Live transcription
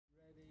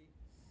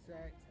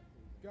set,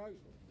 go.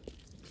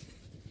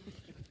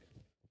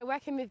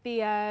 Working with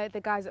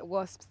the guys at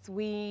Wasps,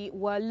 we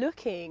were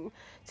looking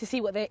to see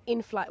what their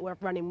in-flight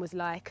running was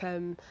like.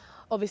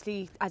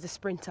 Obviously, as a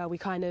sprinter, we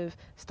kind of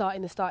start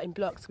in the starting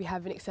blocks, we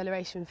have an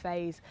acceleration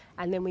phase,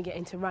 and then we get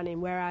into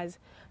running. Whereas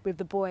with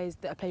the boys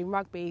that are playing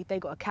rugby, they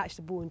got to catch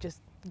the ball and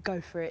just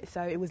go for it.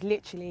 So it was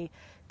literally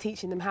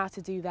teaching them how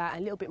to do that a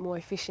little bit more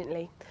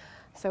efficiently.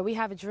 So we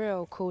have a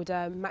drill called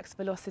max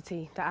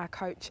velocity that our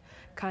coach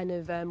kind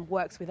of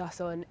works with us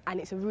on, and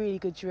it's a really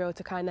good drill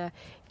to kind of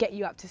get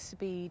you up to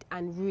speed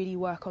and really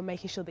work on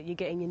making sure that you're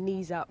getting your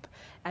knees up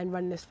and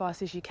running as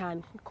fast as you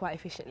can quite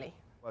efficiently.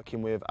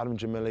 Working with Adam and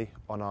Gemili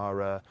on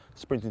our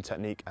sprinting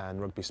technique and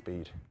rugby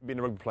speed. Being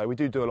a rugby player, we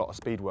do a lot of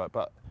speed work,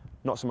 but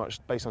not so much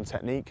based on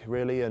technique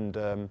really, and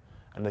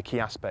the key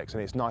aspects,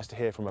 and it's nice to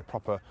hear from a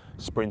proper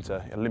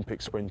sprinter,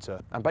 Olympic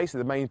sprinter. And basically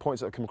the main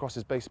points that have come across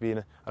is basically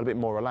being a bit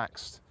more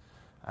relaxed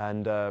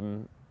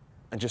and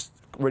just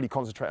really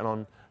concentrating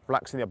on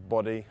relaxing the upper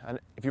body. And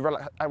if you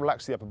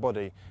relax the upper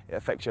body, it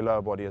affects your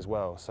lower body as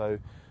well. So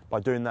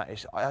by doing that,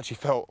 I actually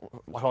felt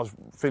like I was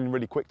feeling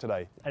really quick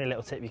today. Any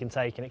little tip you can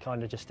take and it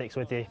kind of just sticks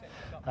with you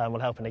will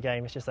help in the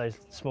game. It's just those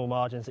small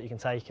margins that you can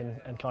take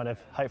and kind of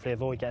hopefully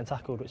avoid getting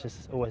tackled, which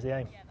is always the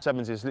aim.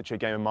 Sevens is literally a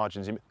game of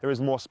margins. There is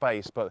more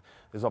space, but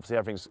there's obviously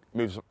everything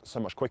moves so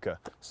much quicker.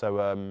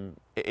 So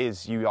it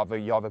is you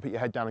either put your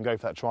head down and go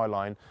for that try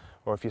line,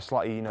 or if you're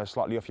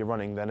slightly off your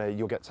running, then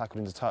you'll get tackled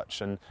into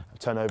touch and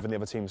turn over and the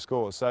other team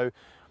scores. So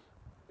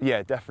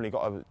yeah, definitely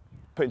got to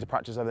put into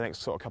practice over the next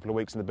sort of couple of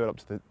weeks in the build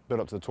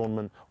up to the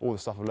tournament, all the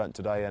stuff I've learnt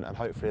today, and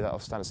hopefully that'll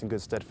stand us in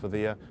good stead for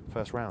the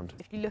first round.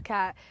 If you look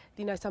at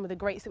some of the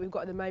greats that we've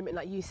got at the moment,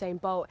 like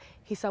Usain Bolt,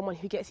 he's someone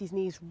who gets his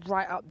knees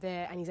right up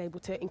there and he's able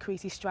to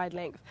increase his stride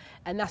length,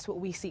 and that's what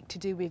we seek to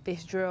do with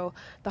this drill.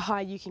 The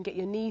higher you can get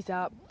your knees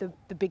up,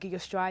 the bigger your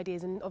stride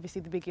is, and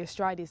obviously the bigger your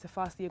stride is, the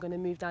faster you're going to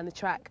move down the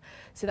track.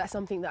 So that's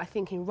something that I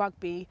think in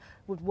rugby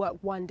would work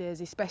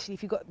wonders, especially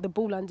if you've got the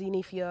ball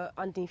underneath your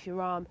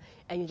arm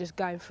and you're just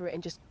going for it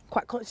and just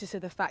quite conscious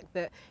of the fact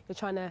that you're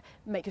trying to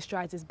make your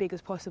strides as big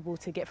as possible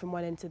to get from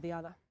one end to the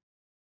other.